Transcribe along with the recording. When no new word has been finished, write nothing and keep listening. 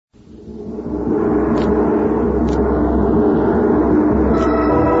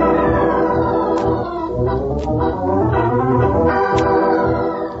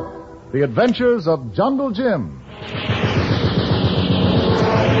Adventures of Jungle Jim.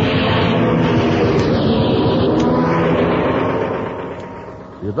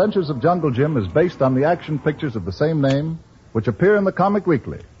 The Adventures of Jungle Jim is based on the action pictures of the same name, which appear in the Comic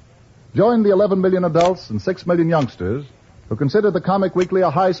Weekly. Join the 11 million adults and 6 million youngsters who consider the Comic Weekly a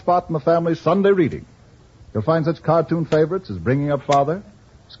high spot in the family's Sunday reading. You'll find such cartoon favorites as Bringing Up Father,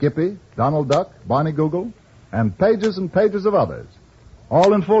 Skippy, Donald Duck, Barney Google, and pages of others.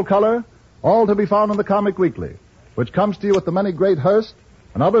 All in full color, all to be found in the Comic Weekly, which comes to you with the many great Hearst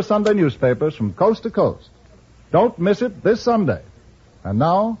and other Sunday newspapers from coast to coast. Don't miss it this Sunday. And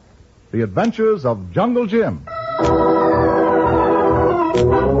now, The Adventures of Jungle Jim.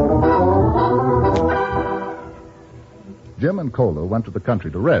 Jim and Kolu went to the country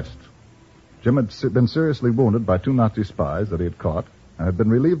to rest. Jim had been seriously wounded by 2 Nazi spies that he had caught and had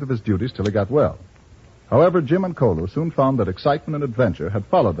been relieved of his duties till he got well. However, Jim and Kolu soon found that excitement and adventure had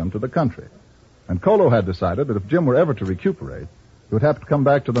followed them to the country. And Kolu had decided that if Jim were ever to recuperate, he would have to come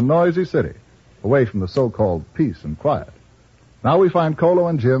back to the noisy city, away from the so-called peace and quiet. Now we find Kolu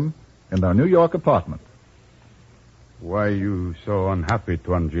and Jim in their New York apartment. Why you so unhappy,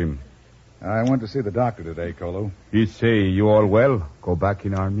 Tuan Jim? I went to see the doctor today, Kolu. He say you all well? Go back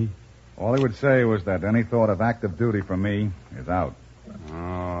in army? All he would say was that any thought of active duty for me is out.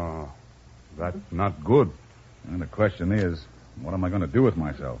 Oh, that's not good. And the question is, what am I going to do with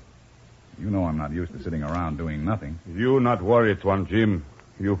myself? You know I'm not used to sitting around doing nothing. You not worry, Tuan Jim.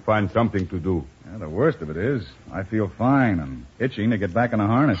 You find something to do. Yeah, the worst of it is, I feel fine and itching to get back in a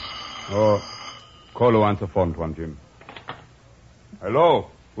harness. Oh, Kolu answer phone, Tuan Jim. Hello?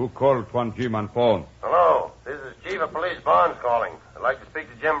 Who called Tuan Jim on phone? Hello, this is Chief of Police Barnes calling. I'd like to speak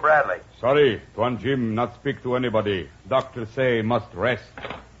to Jim Bradley. Sorry, Tuan Jim not speak to anybody. Doctor say must rest.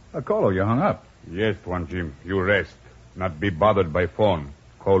 Kolu, you hung up. Yes, Tuan Jim, you rest. Not be bothered by phone.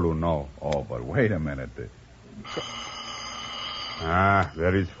 Kolu no. Oh, but wait a minute.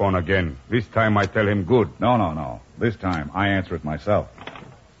 There is phone again. This time I tell him good. No. This time I answer it myself.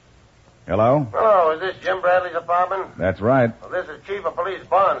 Hello? Hello, is this Jim Bradley's apartment? That's right. Well, this is Chief of Police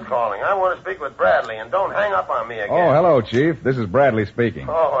Barnes calling. I want to speak with Bradley, and don't hang up on me again. Oh, hello, Chief. This is Bradley speaking.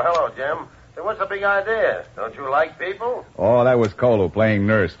 Oh, hello, Jim. Hey, what's the big idea? Don't you like people? Oh, that was Kolu playing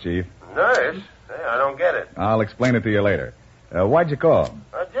nurse, Chief. Nurse? Hey, I don't get it. I'll explain it to you later. Why'd you call?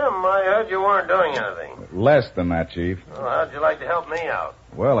 Jim, I heard you weren't doing anything. Less than that, Chief. Well, how'd you like to help me out?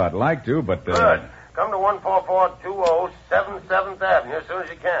 Well, I'd like to, but... Good. Come to 14420 77th Avenue as soon as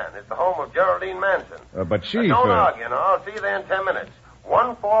you can. It's the home of Geraldine Manson. But, Chief... Don't argue, no. I'll see you there in 10 minutes.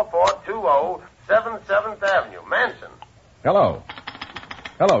 14420 77th Avenue. Manson. Hello,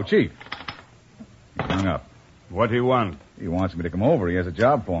 Chief. He hung up. What he want? He wants me to come over. He has a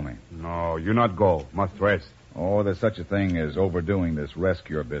job for me. No, you not go. Must rest. Oh, there's such a thing as overdoing this rest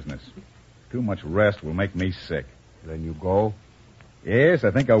cure business. Too much rest will make me sick. Then you go? Yes,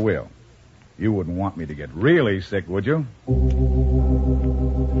 I think I will. You wouldn't want me to get really sick, would you?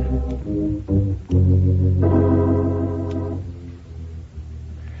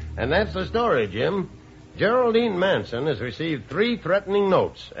 And that's the story, Jim. Geraldine Manson has received 3 threatening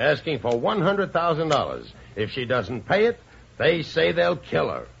notes asking for $100,000. If she doesn't pay it, they say they'll kill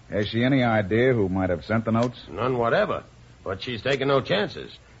her. Has she any idea who might have sent the notes? None whatever. But she's taken no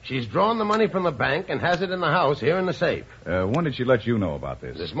chances. She's drawn the money from the bank and has it in the house here in the safe. When did she let you know about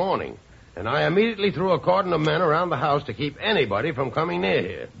this? This morning. And I immediately threw a cordon of men around the house to keep anybody from coming near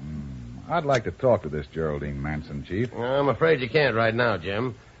here. I'd like to talk to this Geraldine Manson, Chief. I'm afraid you can't right now,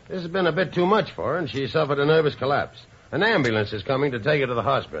 Jim. This has been a bit too much for her, and she suffered a nervous collapse. An ambulance is coming to take her to the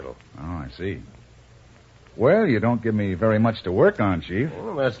hospital. Oh, I see. Well, you don't give me very much to work on, Chief.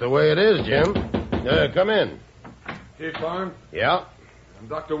 Well, that's the way it is, Jim. Come in. Chief Barnes? Yeah? I'm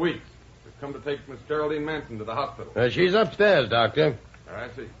Dr. Weeks. We've come to take Miss Geraldine Manson to the hospital. She's upstairs, Doctor. I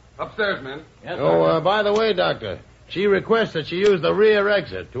see. Upstairs, men. Yes, by the way, Doctor, she requests that she use the rear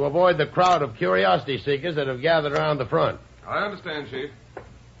exit to avoid the crowd of curiosity seekers that have gathered around the front. I understand, Chief.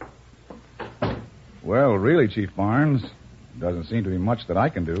 Well, really, Chief Barnes, doesn't seem to be much that I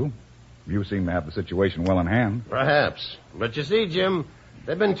can do. You seem to have the situation well in hand. Perhaps. But you see, Jim,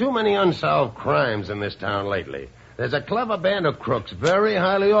 there have been too many unsolved crimes in this town lately. There's a clever band of crooks, very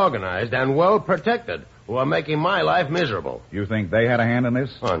highly organized and well protected, who are making my life miserable. You think they had a hand in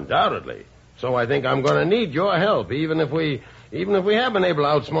this? Undoubtedly. So I think I'm going to need your help, even if we have been able to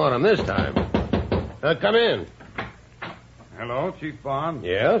outsmart them this time. Come in. Hello, Chief Barnes.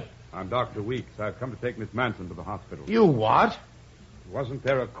 Yes? I'm Dr. Weeks. I've come to take Miss Manson to the hospital. You what? Wasn't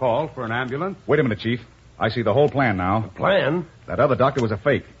there a call for an ambulance? Wait a minute, Chief. I see the whole plan now. Plan? That other doctor was a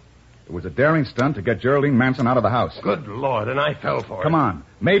fake. It was a daring stunt to get Geraldine Manson out of the house. Good Lord, and I fell for it. Come on.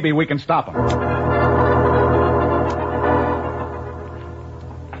 Maybe we can stop him.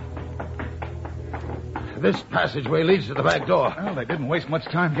 This passageway leads to the back door. Well, they didn't waste much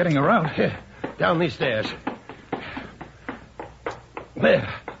time getting around. Here, down these stairs. There,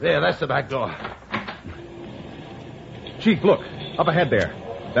 that's the back door. Chief, look. Up ahead there.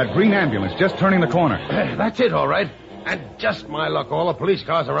 That green ambulance just turning the corner. That's it, all right. And just my luck, all the police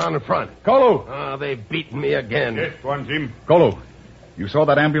cars around in front. Kolu! Ah, they've beaten me again. Yes, Tuan Jim. Kolu, you saw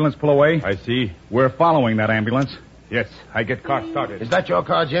that ambulance pull away? I see. We're following that ambulance. Yes, I get car started. Is that your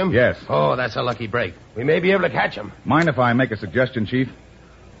car, Jim? Yes. Oh, that's a lucky break. We may be able to catch him. Mind if I make a suggestion, Chief?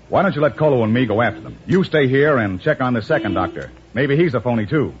 Why don't you let Kolu and me go after them? You stay here and check on the second doctor. Maybe he's a phony,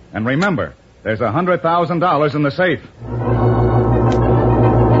 too. And remember, there's $100,000 in the safe.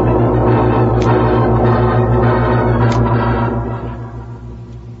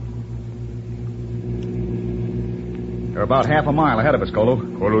 They're about half a mile ahead of us,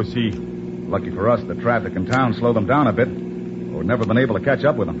 Kolu. Kolu, see. Lucky for us, the traffic in town slowed them down a bit. We've never been able to catch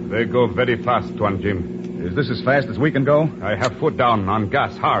up with them. They go very fast, Tuan Jim. Is this as fast as we can go? I have foot down on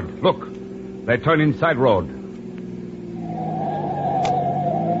gas hard. Look, they turn inside road.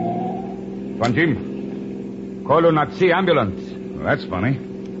 Tuan Jim, Kolu not see ambulance. Well, that's funny.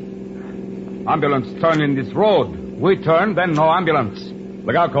 Ambulance turn in this road. We turn, then no ambulance.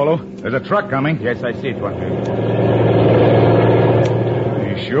 Look out, Kolu. There's a truck coming. Yes, I see, Tuan Jim.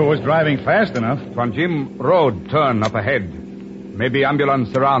 He sure was driving fast enough. Tuan Jim, road turn up ahead. Maybe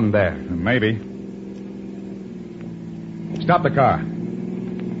ambulance around there. Maybe. Stop the car.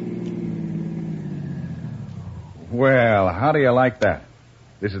 Well, how do you like that?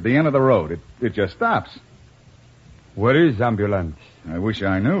 This is the end of the road. It just stops. Where is ambulance? I wish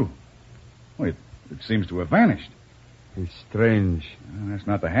I knew. Well, it seems to have vanished. It's strange. Well, that's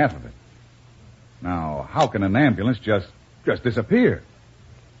not the half of it. Now, how can an ambulance just disappear?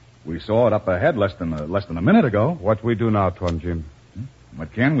 We saw it up ahead less than a minute ago. What we do now, Tuan Jim?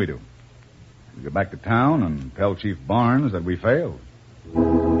 What can we do? We go back to town and tell Chief Barnes that we failed.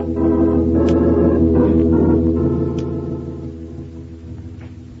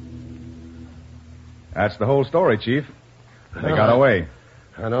 That's the whole story, Chief. They got away.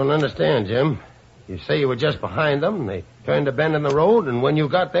 I don't understand, Jim. You say you were just behind them, they turned a bend in the road, and when you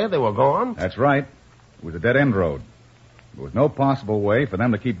got there, they were gone? That's right. It was a dead-end road. There was no possible way for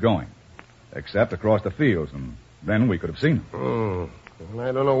them to keep going, except across the fields, and then we could have seen them.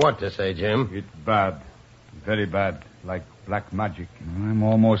 I don't know what to say, Jim. It's bad. Very bad. Like black magic. I'm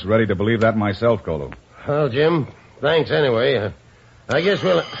almost ready to believe that myself, Kolu. Well, Jim, thanks anyway. I guess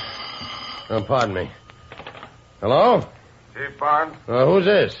we'll... Oh, pardon me. Hello? Chief Barnes? Who's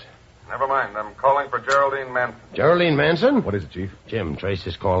this? Never mind. I'm calling for Geraldine Manson. Geraldine Manson? What is it, Chief? Jim, trace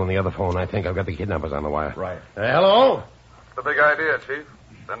this call on the other phone. I think I've got the kidnappers on the wire. Right. Hello? What's the big idea, Chief?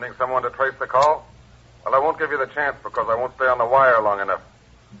 Sending someone to trace the call? Well, I won't give you the chance because I won't stay on the wire long enough.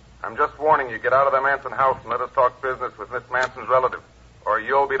 I'm just warning you, get out of the Manson house and let us talk business with Miss Manson's relative, or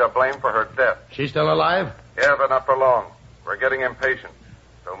you'll be to blame for her death. She's still alive? Yeah, but not for long. We're getting impatient.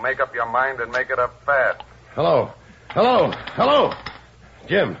 So make up your mind and make it up fast. Hello?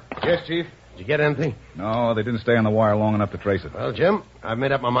 Jim, Yes, Chief? did you get anything? No, they didn't stay on the wire long enough to trace it. Well, Jim, I've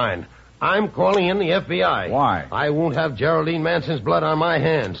made up my mind. I'm calling in the FBI. Why? I won't have Geraldine Manson's blood on my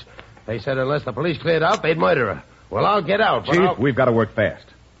hands. They said unless the police cleared out, they'd murder her. Well, I'll get out, but Chief, we've got to work fast.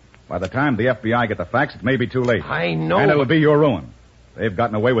 By the time the FBI get the facts, it may be too late. I know. And it'll be your ruin. They've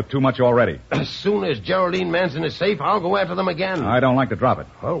gotten away with too much already. As soon as Geraldine Manson is safe, I'll go after them again. I don't like to drop it.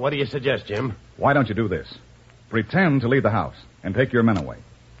 Well, what do you suggest, Jim? Why don't you do this? Pretend to leave the house and take your men away.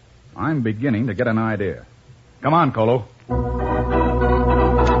 I'm beginning to get an idea. Come on, Kolu.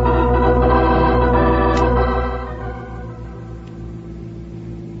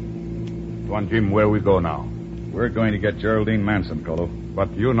 Tuan Jim, where we go now? We're going to get Geraldine Manson, Kolu.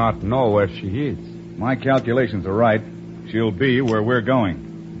 But you not know where she is. My calculations are right. She'll be where we're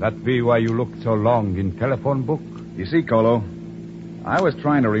going. That be why you looked so long in telephone book? You see, Kolu, I was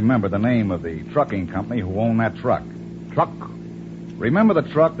trying to remember the name of the trucking company who owned that truck. Truck? Remember the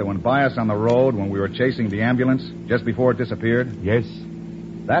truck that went by us on the road when we were chasing the ambulance just before it disappeared? Yes.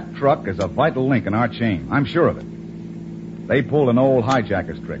 That truck is a vital link in our chain. I'm sure of it. They pulled an old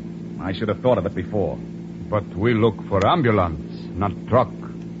hijacker's trick. I should have thought of it before. But we look for ambulance, not truck.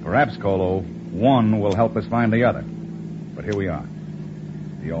 Perhaps, Kolu, one will help us find the other. But here we are.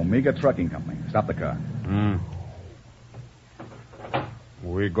 The Omega Trucking Company. Stop the car.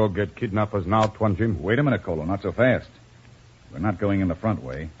 We go get kidnappers now, Tuan Jim. Wait a minute, Kolu. Not so fast. We're not going in the front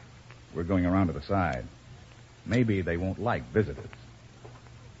way. We're going around to the side. Maybe they won't like visitors.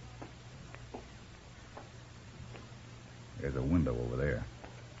 There's a window over there.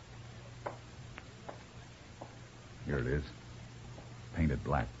 Here it is. Painted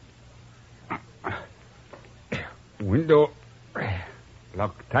black. Window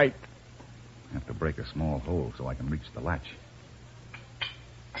locked tight. Have to break a small hole so I can reach the latch.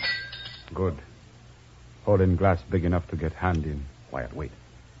 Good. Hole in glass big enough to get hand in. Quiet, wait.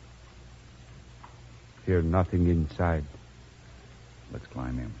 Hear nothing inside. Let's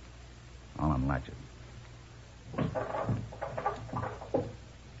climb in. I'll unlatch it.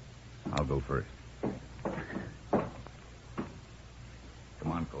 I'll go first.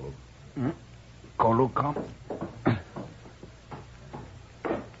 Come on, Kolu. Kolu, come.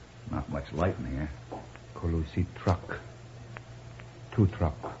 Not much light in here. Kolu see truck. 2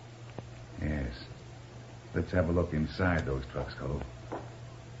 truck. Yes. Let's have a look inside those trucks, Kolu.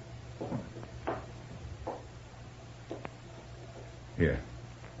 Here.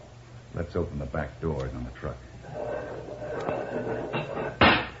 Let's open the back doors on the truck.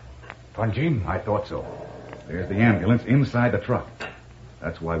 Jim. I thought so. There's the ambulance inside the truck.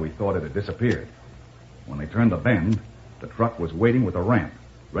 That's why we thought it had disappeared. When they turned the bend, the truck was waiting with a ramp,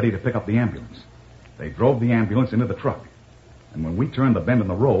 ready to pick up the ambulance. They drove the ambulance into the truck. And when we turned the bend in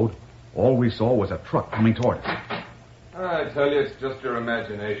the road, all we saw was a truck coming toward us. I tell you, it's just your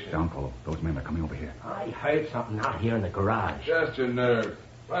imagination. Down, Kolu. Those men are coming over here. I heard something out here in the garage. Just your nerves.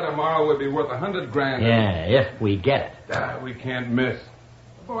 By tomorrow, we'll be worth $100,000. Yeah, if we get it. We can't miss.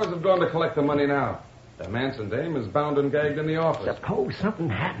 The boys have gone to collect the money now. The Manson dame is bound and gagged in the office. Suppose something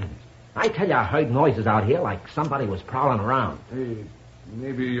happens. I tell you, I heard noises out here like somebody was prowling around. Hey,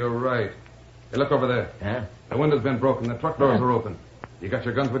 maybe you're right. Hey, look over there. Huh? The window's been broken. The truck doors are open. You got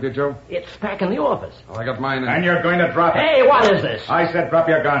your guns with you, Joe? It's back in the office. Oh, I got mine in. And you're going to drop it. Hey, what is this? I said drop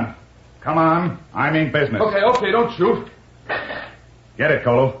your gun. Come on. I mean business. Okay, don't shoot. Get it,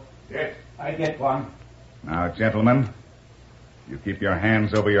 Kolu. Yes, I get one. Now, gentlemen, you keep your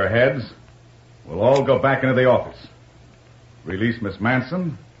hands over your heads. We'll all go back into the office. Release Miss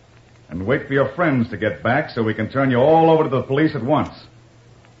Manson, and wait for your friends to get back so we can turn you all over to the police at once.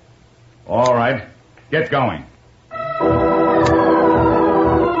 All right, get going.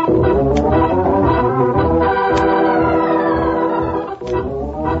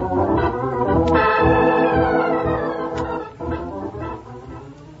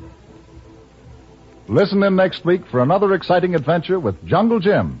 Listen in next week for another exciting adventure with Jungle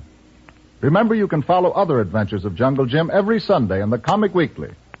Jim. Remember, you can follow other adventures of Jungle Jim every Sunday in the Comic Weekly.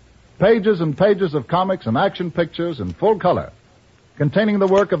 Pages and pages of comics and action pictures in full color, containing the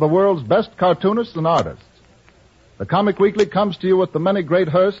work of the world's best cartoonists and artists. The Comic Weekly comes to you with the many great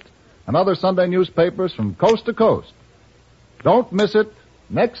Hearst and other Sunday newspapers from coast to coast. Don't miss it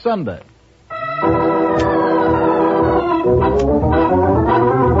next Sunday.